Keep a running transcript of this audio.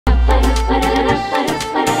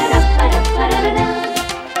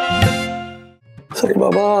अरे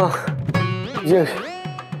बाबा, ये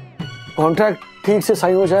कॉन्ट्रैक्ट ठीक से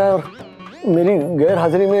साइन हो जाए और मेरी गैर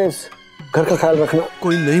हाजिरी में इस घर का ख्याल रखना।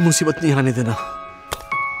 कोई नई मुसीबत नहीं आने देना।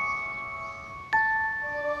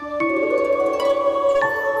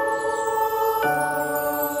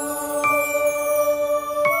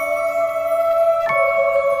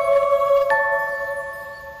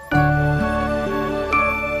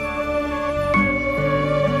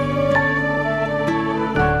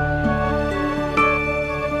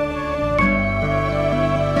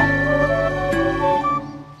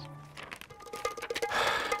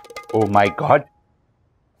 ओह माय गॉड,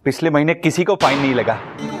 पिछले महीने किसी को फाइन नहीं लगा।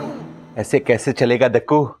 ऐसे कैसे चलेगा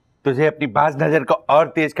दक्कू? तुझे अपनी बाज नजर को और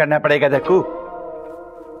तेज करना पड़ेगा दक्कू।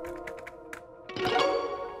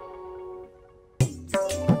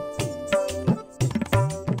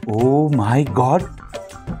 ओह माय गॉड,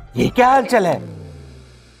 ये क्या हालचाल है?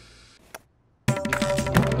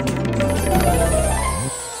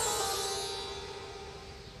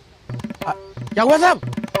 क्या हुआ साहब?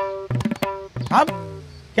 आप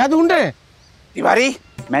क्या ढूंढ रहे हैं? तिवारी,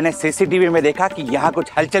 मैंने सीसीटीवी में देखा कि यहाँ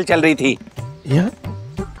कुछ हलचल चल रही थी।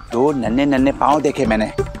 दो नन्हे नन्हे पांव देखे मैंने,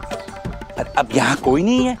 पर अब यहाँ कोई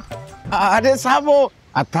नहीं है। अरे साहब, वो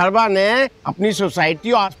अथर्वा ने अपनी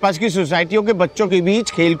सोसाइटी और आसपास की सोसाइटियों के बच्चों के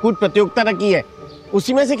बीच खेलकूद प्रतियोगिता रखी है,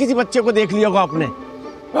 उसी में से किसी बच्चे को देख लिया होगा आपने।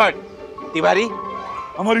 तिवारी,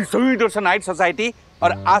 हमारी स्वीट और सनाइट सोसाइटी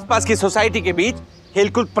और आसपास की सोसाइटी के बीच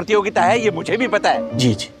खेलकूद प्रतियोगिता है, ये मुझे भी पता है।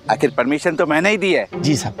 जी जी। आखिर परमिशन तो मैंने ही दी है।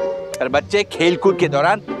 जी साहब। पर बच्चे खेलकूद के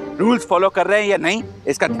दौरान रूल्स फॉलो कर रहे हैं या नहीं,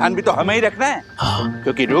 इसका ध्यान भी तो हमें ही रखना है।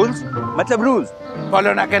 क्योंकि रूल्स मतलब रूल्स,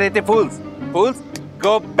 फॉलो ना करे थे फूल्स। फूल्स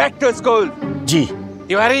गो बैक टू स्कूल। जी।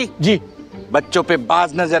 तिवारी जी। बच्चों पे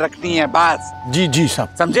बाज नजर रखनी है, बाज। जी जी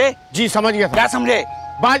साहब। समझे? जी समझ गया। क्या समझे?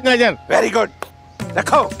 बाज नजर। वेरी गुड,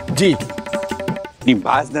 रखो। जी। अपनी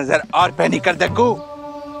बाज नजर और पैनी कर Dakku.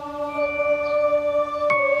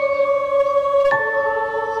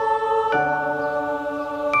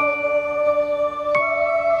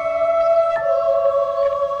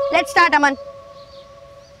 Let's start, Aman.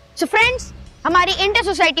 So friends, हमारी इंटर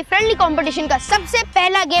सोसाइटी फ्रेंडली कंपटीशन का सबसे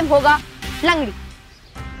पहला गेम होगा लंगड़ी,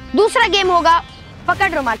 दूसरा गेम होगा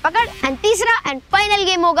पकड़ रुमाल पकड़, एंड तीसरा एंड फाइनल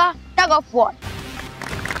गेम होगा टग ऑफ वॉर।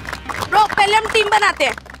 ब्रो, पहले हम टीम बनाते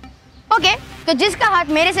हैं। ओके, तो जिसका हाथ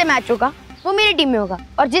मेरे से मैच होगा वो मेरी टीम में होगा,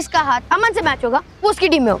 और जिसका हाथ अमन से मैच होगा वो उसकी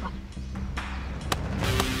टीम में होगा।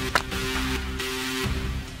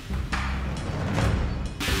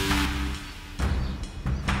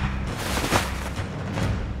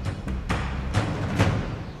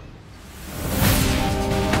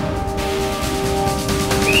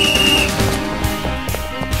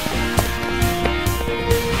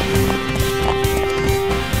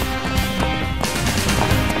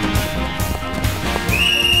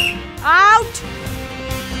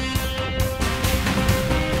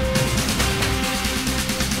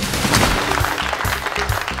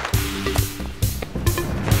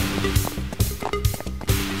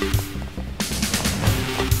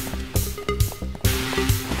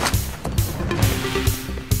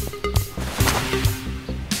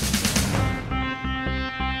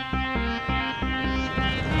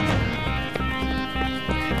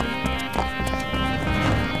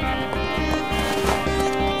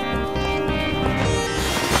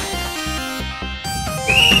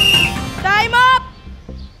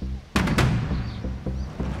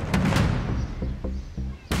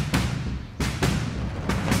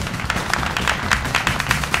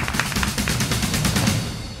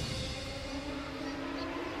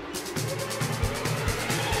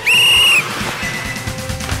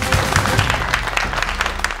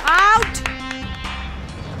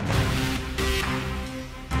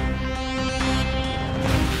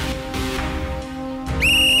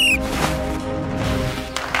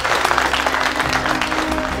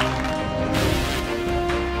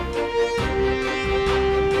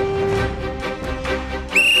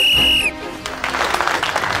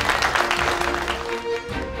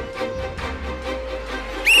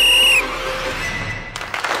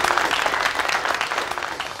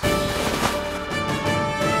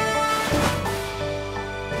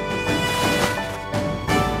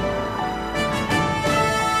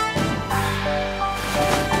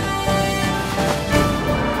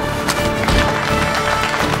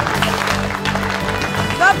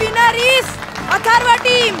 अथर्वा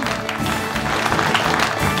टीम।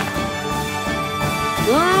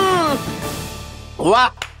 वाह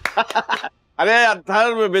अरे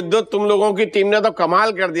अथर्व, विद्युत, तुम लोगों की टीम ने तो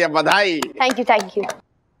कमाल कर दिया, बधाई। थैंक यू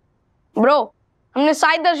ब्रो, हमने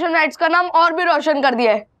साई दर्शन राइट्स का नाम और भी रोशन कर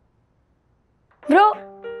दिया है। ब्रो,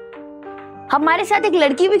 हमारे साथ एक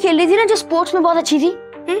लड़की भी खेल रही थी ना जो स्पोर्ट्स में बहुत अच्छी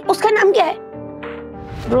थी। उसका नाम क्या है?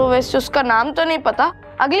 ब्रो वैसे उसका नाम तो नहीं पता,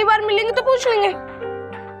 अगली बार मिलेंगे तो पूछ लेंगे।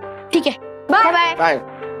 ठीक है, बाय बाय बाय।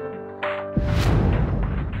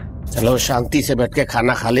 चलो शांति से बैठ के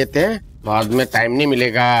खाना खा लेते हैं, बाद में टाइम नहीं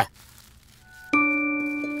मिलेगा।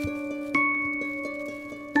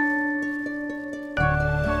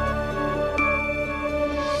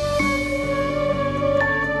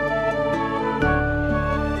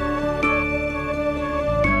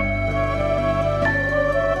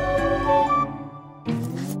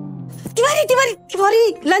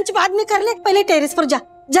 तिवारी लंच बाद में कर ले, पहले टेरेस पर जा,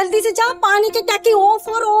 जल्दी से जा। पानी की टैंकी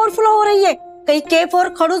ओवरफ्लो हो रही है। कहीं केफ और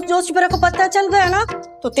खड़ूस जोशीपुरा को पता चल गया ना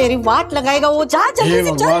तो तेरी वाट लगाएगा वो। जा जल्दी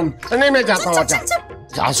से जा। नहीं मैं जाता हूँ।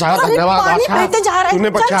 जा साहब, धन्यवाद। तूने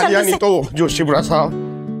बचा लिया, नहीं तो जोशीपुरा साहब।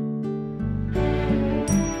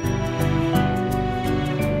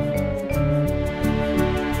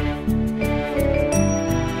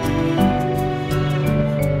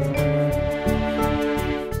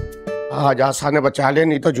 आज आशा ने बचा ले,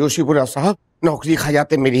 नहीं तो जोशीपुरा साहब नौकरी खा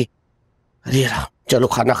जाते मेरी। अरे राम, चलो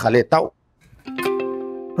खाना खा लेता हूँ।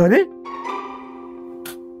 अरे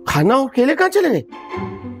खाना और केले कहाँ चले गए?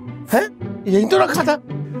 हैं? यहीं तो रखा था।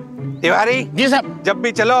 तिवारी जी साहब। जब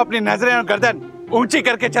भी चलो अपनी नजरें और गर्दन ऊंची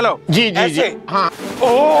करके चलो। जी जी जी। हाँ।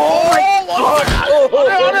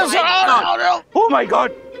 Oh my God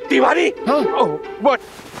Tiwari.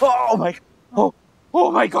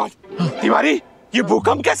 Oh my God Tiwari, ये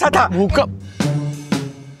भूकंप कैसा था? भूकंप।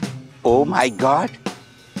 ओह माय गॉड,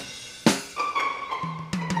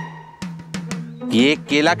 ये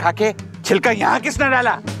केला खा के छिलका यहाँ किसने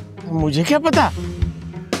डाला? मुझे क्या पता।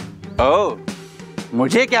 ओह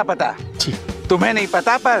मुझे क्या पता? तुम्हें नहीं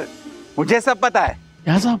पता पर मुझे सब पता है।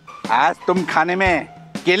 क्या साहब? आज तुम खाने में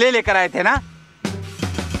केले लेकर आए थे ना,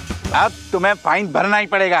 अब तुम्हें फाइन भरना ही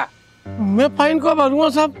पड़ेगा। मैं फाइन को भरूंगा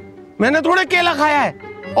साहब? मैंने थोड़े केला खाया है,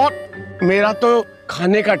 और मेरा तो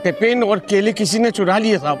खाने का टिफिन और केले किसी ने चुरा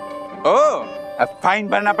लिए साहब। ओह अब फाइन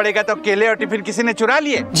भरना पड़ेगा तो केले और टिफिन किसी ने चुरा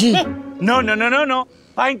लिए? जी। No no no no no,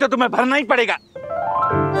 fine तो तुम्हें भरना ही पड़ेगा।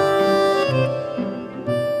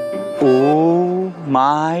 ओह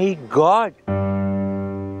माय गॉड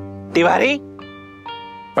तिवारी,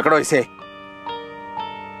 पकड़ो इसे।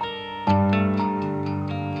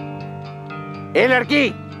 ए लड़की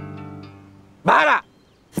बाहर आ।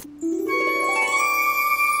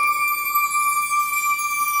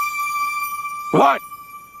 What?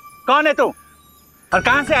 कौन है तू और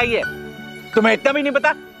कहां से आई है? तुम्हें इतना भी नहीं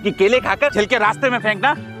पता कि केले खाकर छिलके रास्ते में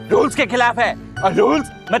फेंकना रूल्स के खिलाफ है, और रूल्स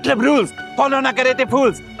मतलब रूल्स फॉलो ना करे थे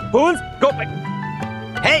फूल्स। फूल्स गो।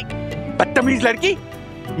 हे बदतमीज लड़की,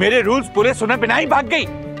 मेरे रूल्स पूरे सुने बिना ही भाग गई।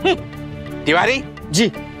 तिवारी जी,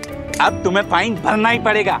 अब तुम्हें फाइन भरना ही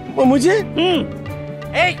पड़ेगा। वो मुझे?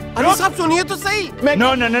 अरे साहब सुनिए तो सही।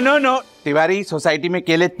 No no no no no Tiwari, society में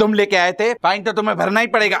केले तुम लेके आए थे, फाइन तो तुम्हें भरना ही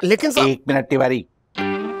पड़ेगा। लेकिन साहब। एक मिनट तिवारी,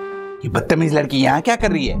 ये बदतमीज लड़की यहाँ क्या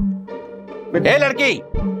कर रही है? ए लड़की,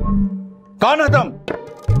 कौन हो तुम?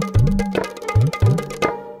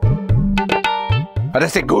 और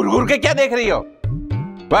ऐसे घूर घूर के क्या देख रही हो?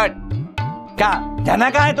 बट कहाँ जाना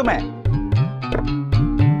कहाँ है तुम्हें?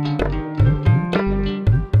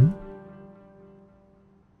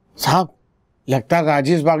 साहब लगता है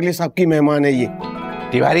राजेश वागले साहब की मेहमान है ये।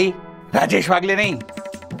 तिवारी राजेश वागले नहीं,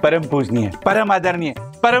 परम पूजनीय, परम आदरणीय,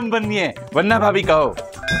 परम वंदनीय वन्ना भाभी कहो।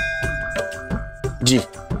 जी।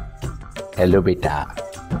 हेलो बेटा।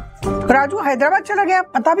 राजू हैदराबाद चला गया,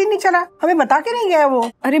 पता भी नहीं चला, हमें बता के नहीं गया वो।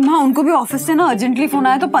 अरे माँ, उनको भी ऑफिस से ना अर्जेंटली फोन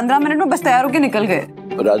आया तो 15 मिनट में बस तैयार होके निकल गए।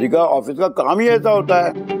 राधिका, ऑफिस का काम ही ऐसा होता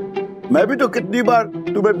है। मैं भी तो कितनी बार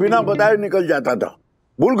तुम्हें बिना बताए निकल जाता था,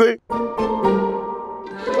 भूल गई।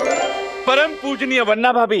 परम पूजनीय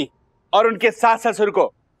वन्ना भाभी और उनके सास ससुर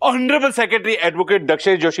को honourable secretary advocate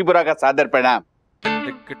Dakshesh Joshipura का सादर प्रणाम।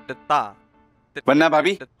 वन्ना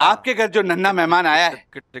भाभी, आपके घर जो नन्हा मेहमान आया है,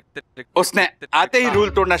 उसने आते ही रूल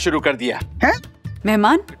तोड़ना शुरू कर दिया है।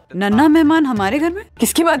 मेहमान? नन्हा मेहमान हमारे घर में?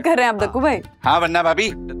 किसकी बात कर रहे हैं आप दक्कू भाई? हाँ वन्ना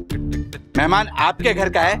भाभी, मेहमान आपके घर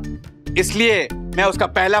का है, इसलिए मैं उसका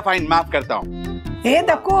पहला फाइन माफ करता हूँ। ए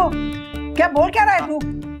दक्कू, क्या बोल क्या रहा है तू?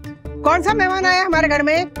 कौन सा मेहमान आया हमारे घर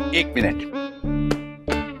में? एक मिनट।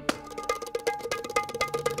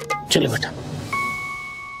 चलो बेटा।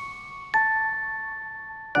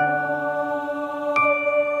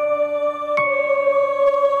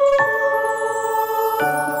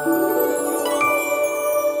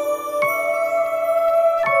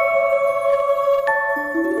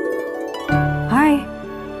 हाय,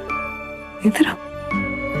 इधर आओ।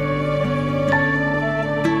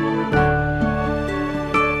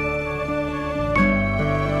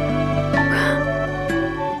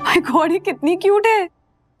 गॉड, ये कितनी क्यूट है।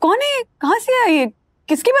 कौन है? कहाँ से आई है?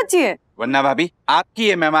 किसकी बच्ची है? वन्ना भाभी, आपकी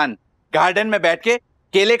ये मेहमान गार्डन में बैठ के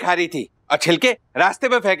केले खा रही थी और छिलके रास्ते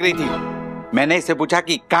पे फेंक रही थी। मैंने इससे पूछा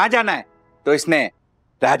कि कहाँ जाना है, तो इसने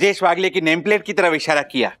राजेश वागले की नेम प्लेट की तरफ इशारा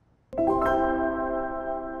किया।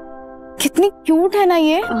 कितनी क्यूट है ना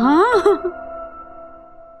ये। हाँ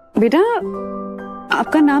बेटा,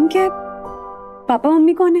 आपका नाम क्या है? पापा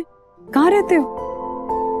मम्मी कौन है? कहाँ रहते हो?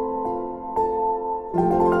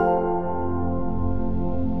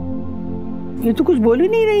 ये तो कुछ बोल ही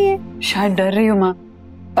नहीं रही है। शायद डर रही हो माँ।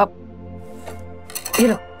 अब ये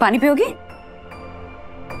लो, पानी पियोगी?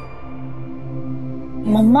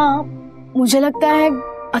 मम्मा, मुझे लगता है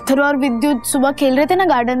अथर्व और विद्युत सुबह खेल रहे थे ना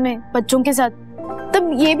गार्डन में बच्चों के साथ,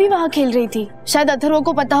 तब ये भी वहाँ खेल रही थी। शायद अथर्व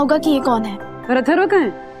को पता होगा कि ये कौन है। और अथर्व कहाँ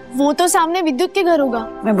है? वो तो सामने विद्युत के घर होगा।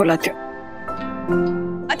 मैं बुलाती हूँ।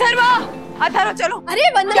 अथर्व चलो। अरे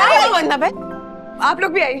वंदना, क्या है वंदना बे? आप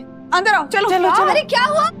लोग भी आइए, अंदर आओ। चलो चलो चलो। अरे क्या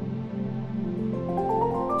हुआ?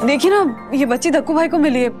 देखिए ना, ये बच्ची धक्कू भाई को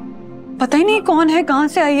मिली है। पता ही नहीं कौन है, कहाँ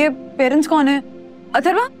से आई है, पेरेंट्स कौन है।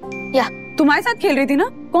 अथर्वा, या तुम्हारे साथ खेल रही थी ना?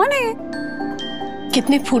 कौन है ये?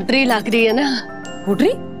 कितनी फुटरी लग रही है ना।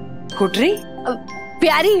 फुटरी? फुटरी?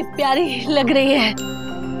 प्यारी प्यारी लग रही है।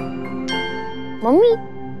 मम्मी,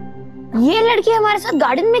 ये लड़की हमारे साथ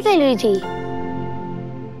गार्डन में खेल रही थी।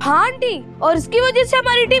 हाँ आंटी, और इसकी वजह से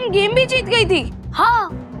हमारी टीम गेम भी जीत गई थी। हाँ।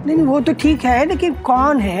 नहीं, वो तो ठीक है, लेकिन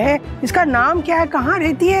कौन है, इसका नाम क्या है, कहाँ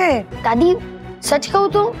रहती है? दादी, सच कहूँ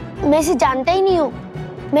तो मैं इसे जानता ही नहीं हूँ।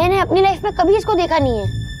 मैंने अपनी लाइफ में कभी इसको देखा नहीं है।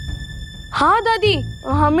 हाँ दादी,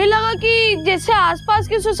 हमें लगा कि जैसे आसपास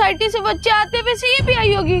की सोसाइटी से बच्चे आते वैसे ये भी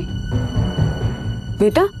आई होगी।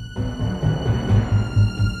 बेटा,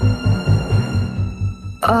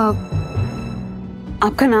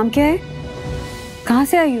 आपका नाम क्या है? कहाँ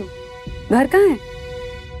से आई हो? घर कहाँ है?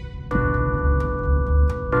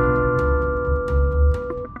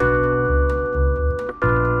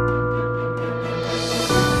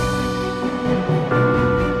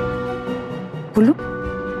 बोलो।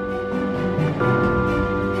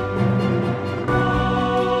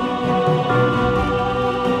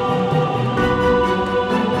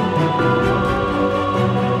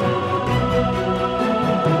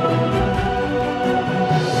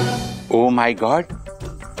 ओ माय गॉड,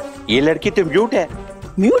 ये लड़की तो म्यूट है।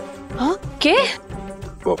 म्यूट? हाँ क्या?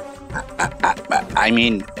 आई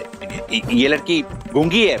मीन, ये लड़की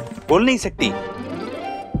गूंगी है, बोल नहीं सकती।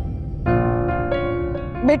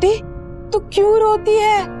 बेटी, तू क्यों रोती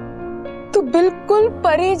है? तू बिल्कुल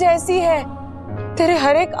परी जैसी है। तेरे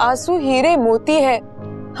हर एक आंसू हीरे मोती है।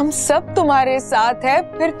 हम सब तुम्हारे साथ है,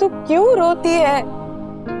 फिर तू क्यों रोती है?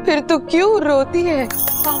 फिर तू क्यों रोती है?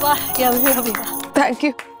 Thank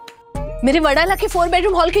you. मेरे वडाला के 4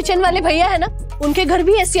 बेडरूम हॉल किचन वाले भैया है ना, उनके घर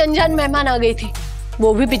भी ऐसी अनजान मेहमान आ गई थी।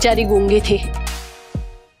 वो भी बेचारी गूंगी थी।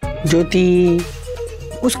 ज्योति,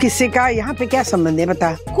 उस किस्से का यहाँ पे क्या संबंध है,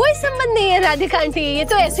 बता। कोई संबंध नहीं है राधिका आंटी, ये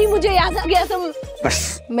तो ऐसे ही मुझे याद आ गया, तुम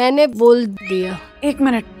बस मैंने बोल दिया। 1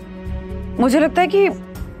 मिनट, मुझे लगता है कि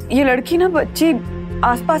ये लड़की ना बच्ची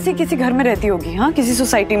आसपास ही किसी घर में रहती होगी। हाँ, किसी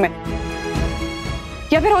सोसाइटी में,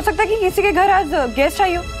 या फिर हो सकता है कि किसी के घर आज गेस्ट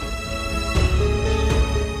आई हो,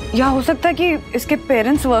 या हो सकता है कि इसके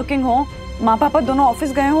पेरेंट्स वर्किंग हो, माँ पापा दोनों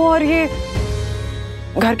ऑफिस गए हो और ये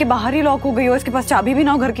घर के बाहर ही लॉक हो गई हो, इसके पास चाबी भी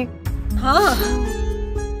ना हो घर की। हाँ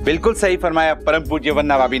बिल्कुल सही फरमाया परम पूज्य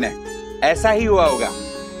वन्ना भाभी ने, ऐसा ही हुआ होगा।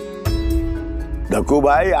 धक्कू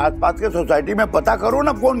भाई, आसपास के सोसाइटी में पता करो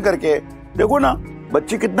ना फोन करके। देखो ना,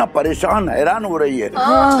 बच्ची कितना परेशान हैरान हो रही है।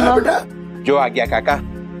 हाँ। बेटा, जो आ गया काका।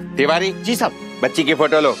 तिवारी जी साहब। बच्ची की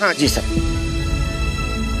फोटो लो। हाँ जी सर।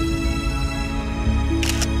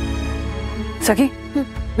 सखी,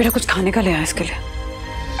 बेटा कुछ खाने का ले आया इसके लिए।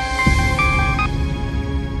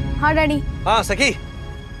 हाँ डैडी। हाँ सखी,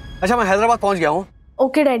 अच्छा मैं हैदराबाद पहुंच गया हूँ।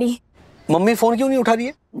 Okay daddy. मम्मी फोन क्यों नहीं उठा रही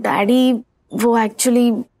है? डैडी, वो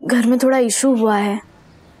एक्चुअली घर में थोड़ा इशू हुआ है।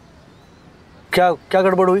 क्या क्या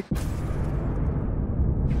गड़बड़ हुई?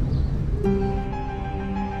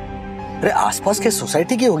 अरे आसपास के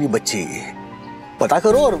सोसाइटी की होगी बच्ची, पता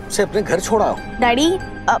करो और उसे अपने घर छोड़ाओ। Daddy,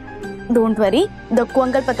 don't worry, Dakku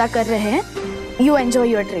uncle पता कर रहे हैं। You enjoy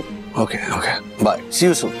your trip. Okay okay, bye, C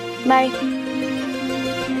you soon. Bye.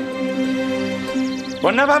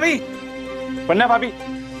 वन्ना भाभी,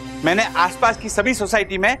 मैंने आसपास की सभी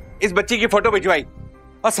सोसाइटी में इस बच्ची की फोटो भिजवाई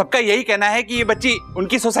और सबका यही कहना है कि ये बच्ची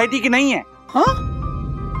उनकी सोसाइटी की नहीं है। हाँ?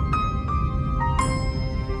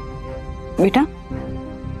 बेटा,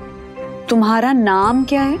 तुम्हारा नाम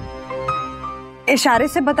क्या है? इशारे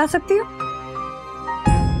से बता सकती हो?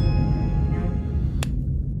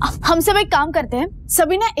 हम सब एक काम करते हैं,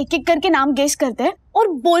 सभी ना एक एक करके नाम गेस करते हैं और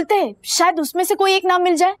बोलते हैं, शायद उसमें से कोई एक नाम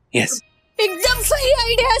मिल जाए। यस, एकदम सही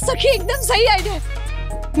आइडिया है सखी, एकदम सही आइडिया है।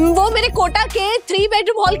 वो मेरे कोटा के 3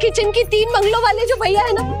 बेडरूम हॉल किचन की 3 बंगलों वाले जो भैया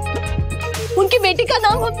है ना, उनकी बेटी का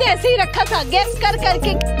नाम हमने ऐसे ही रखा था,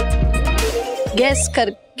 गैस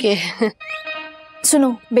करके। सुनो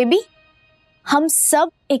बेबी, हम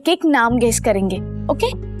सब एक एक नाम गेस करेंगे,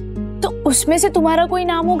 ओके? तो उसमें से तुम्हारा कोई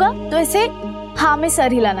नाम होगा तो ऐसे हाँ में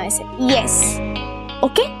सर हिलाना, ऐसे यस,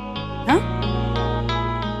 ओके? हाँ?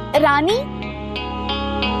 रानी,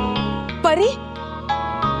 परी,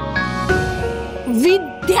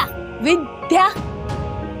 विद्या, विद्या,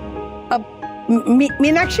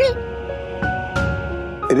 मीनाक्षी,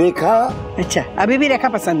 रेखा। अच्छा अभी भी रेखा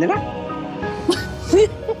पसंद है ना?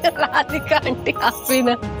 राधिका आंटी, आप भी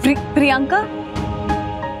ना। प्रियंका,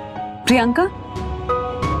 प्रियंका,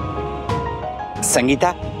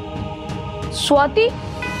 संगीता, स्वाति,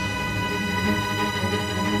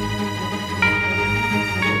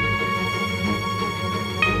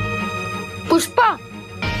 पुष्पा,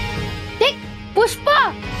 देख पुष्पा।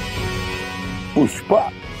 पुष्पा?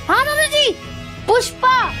 हाँ मम्मी जी,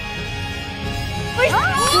 पुष्पा।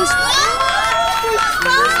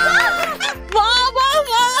 वाह वाह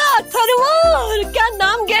वाह, थरवर, क्या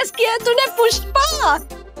नाम गैस किया तूने? पुष्पा।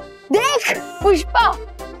 देख पुष्पा।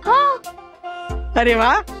 हाँ अरे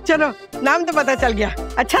वाह, चलो नाम तो पता चल गया।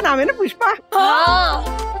 अच्छा नाम है ना पुष्पा? हाँ।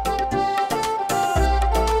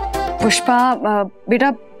 पुष्पा बेटा,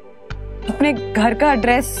 अपने घर का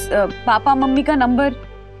एड्रेस, पापा मम्मी का नंबर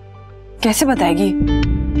कैसे बताएगी?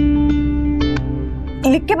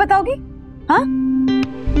 लिख के बताओगी? हाँ,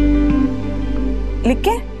 लिख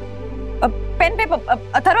के? Pen paper,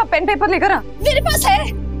 Atharva pen paper लेकर आ। मेरे पास है।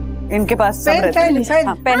 इनके पास सब पेन, रहता है। पेन।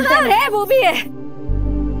 हाँ, पेन है, वो भी है।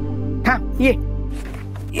 हाँ ये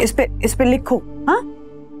इस पे लिखो। हाँ,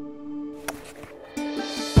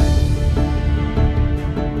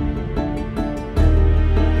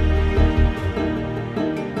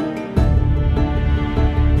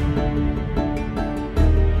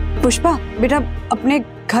 पुष्पा बेटा, अपने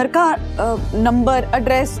घर का नंबर,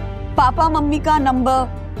 एड्रेस, पापा मम्मी का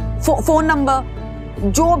नंबर, फोन नंबर,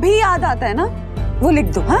 जो भी याद आता है ना वो लिख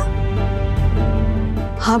दो। हाँ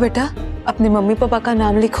हाँ बेटा, अपने मम्मी पापा का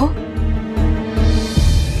नाम लिखो।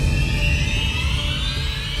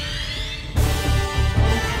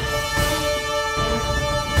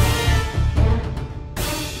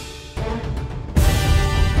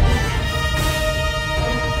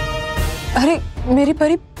 अरे मेरी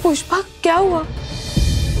परी, पुष्पा क्या हुआ?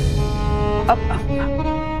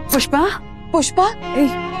 पुष्पा, पुष्पा,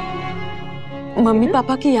 मम्मी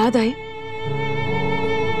पापा की याद आई?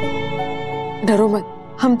 डरो मत,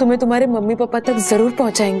 हम तुम्हें तुम्हारे मम्मी पापा तक जरूर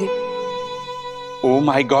पहुंचाएंगे। ओह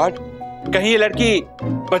माय गॉड, कहीं ये लड़की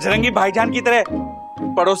बजरंगी भाईजान की तरह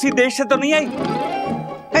पड़ोसी देश से तो नहीं आई?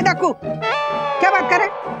 ए डाकू, क्या बात कर रहे?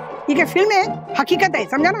 ये क्या फिल्म है? हकीकत है,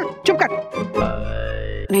 समझा ना? चुप कर।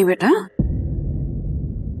 नहीं बेटा,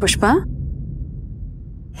 पुष्पा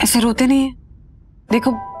ऐसे रोते नहीं है।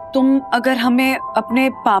 देखो, तुम अगर हमें अपने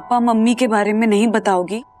पापा मम्मी के बारे में नहीं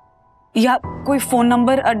बताओगी या कोई फोन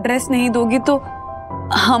नंबर एड्रेस नहीं दोगी तो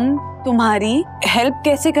हम तुम्हारी हेल्प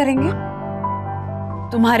कैसे करेंगे?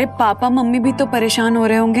 तुम्हारे पापा मम्मी भी तो परेशान हो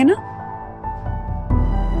रहे होंगे ना।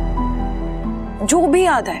 जो भी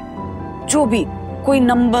याद है, जो भी, कोई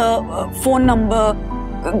नंबर, फोन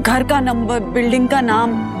नंबर, घर का नंबर, बिल्डिंग का नाम,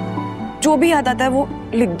 जो भी याद आता है वो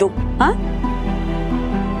लिख दो। हाँ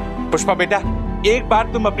पुष्पा बेटा, एक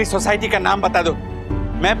बार तुम अपनी सोसाइटी का नाम बता दो,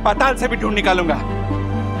 मैं पाताल से भी ढूंढ निकालूंगा।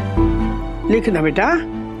 लिख ना बेटा,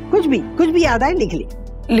 कुछ भी याद आए लिख ली।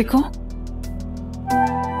 लिखो।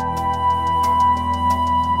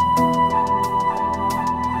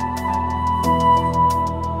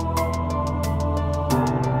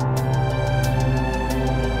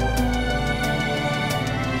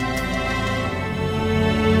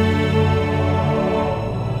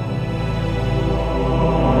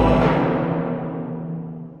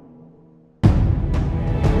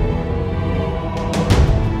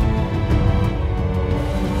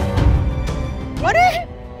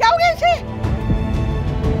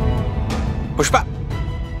 पुष्पा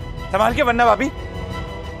संभाल के, वरना भाभी।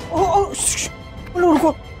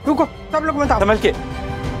 रुको सब लोग बताओ। संभाल के,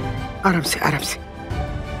 आराम से आराम से।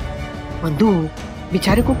 बंधु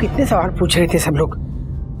बेचारे को कितने सवाल पूछ रहे थे सब लोग,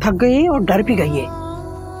 थक गई और डर भी गई है।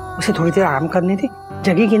 उसे थोड़ी देर आराम करने दे,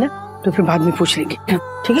 जगेगी ना तो फिर बाद में पूछ लेंगे,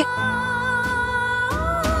 ठीक है?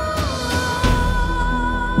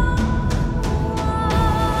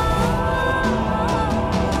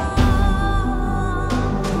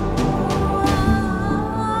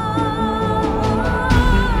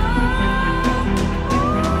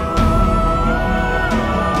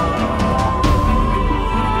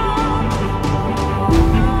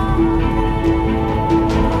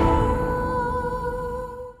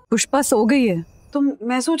 पुष्पा सो गई है तो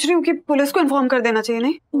मैं सोच रही हूँ कि पुलिस को इन्फॉर्म कर देना चाहिए।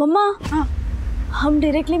 नहीं मम्मा, हाँ हम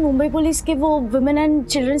डायरेक्टली मुंबई पुलिस के वो women and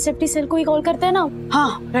children safety cell को ही कॉल करते हैं ना।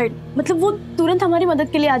 हाँ राइट, मतलब वो तुरंत हमारी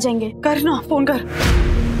मदद के लिए आ जाएंगे। कर ना, फोन कर।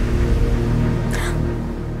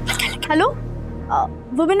 Hello,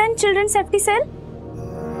 women and children safety cell.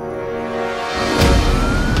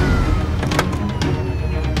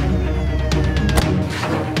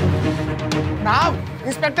 साहब,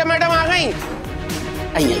 इंस्पेक्टर मैडम आ गई।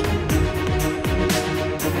 आइए।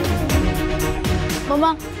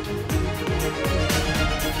 मम्मा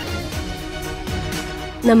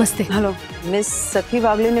नमस्ते। हेलो, मिस सखी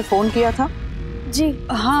वागले ने फोन किया था? जी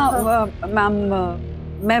हाँ मैम,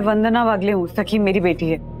 मैं वंदना वागले हूँ, सखी मेरी बेटी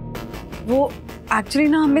है। वो एक्चुअली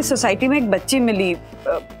ना हमें सोसाइटी में एक बच्ची मिली,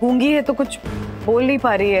 गूंगी है तो कुछ बोल नहीं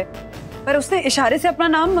पा रही है, पर उसने इशारे से अपना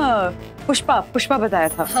नाम पुष्पा बताया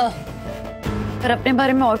था। हाँ। पर अपने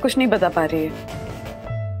बारे में और कुछ नहीं बता पा रही है।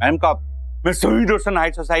 मैम का मैं सुमीत रोशन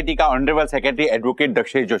हाई सोसाइटी का honourable secretary advocate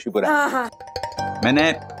Dakshesh Joshipura. हाँ।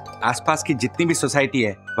 मैंने आसपास की जितनी भी सोसाइटी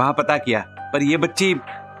है वहां पता किया, पर ये बच्ची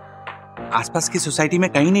आसपास की सोसाइटी में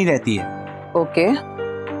कहीं नहीं रहती है। ओके,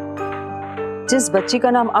 जिस बच्ची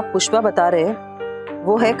का नाम आप पुष्पा बता रहे हैं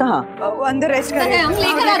वो है कहाँ? वो अंदर रेस्ट कर रहे हैं। हम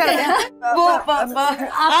लेकर आते हैं। वो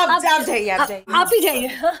आप जाइए, आप ही जाइए।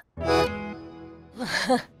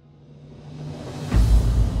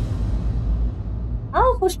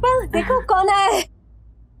 आओ पुष्पा, देखो कौन आया है।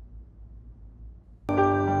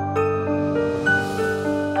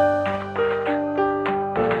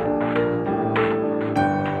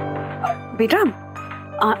 बेटा,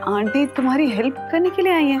 आंटी तुम्हारी हेल्प करने के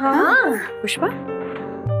लिए आई है। हाँ पुष्पा।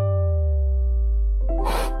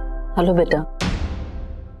 हेलो बेटा,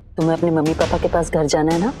 तुम्हें अपने मम्मी पापा के पास घर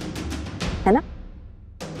जाना है ना, है ना?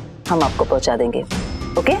 हम आपको पहुंचा देंगे।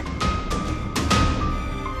 ओके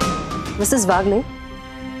मिसेस वागले,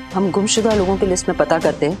 हम गुमशुदा लोगों की लिस्ट में पता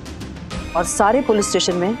करते हैं और सारे पुलिस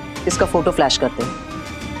स्टेशन में इसका फोटो फ्लैश करते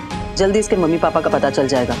हैं। जल्दी इसके मम्मी पापा का पता चल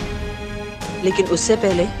जाएगा, लेकिन उससे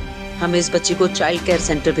पहले हमें इस बच्ची को चाइल्ड केयर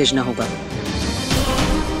सेंटर भेजना होगा।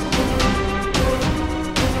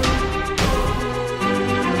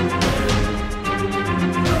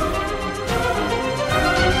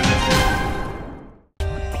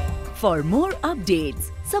 For more updates,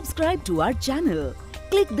 subscribe to our channel,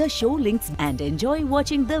 click the show links and enjoy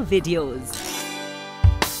watching the videos.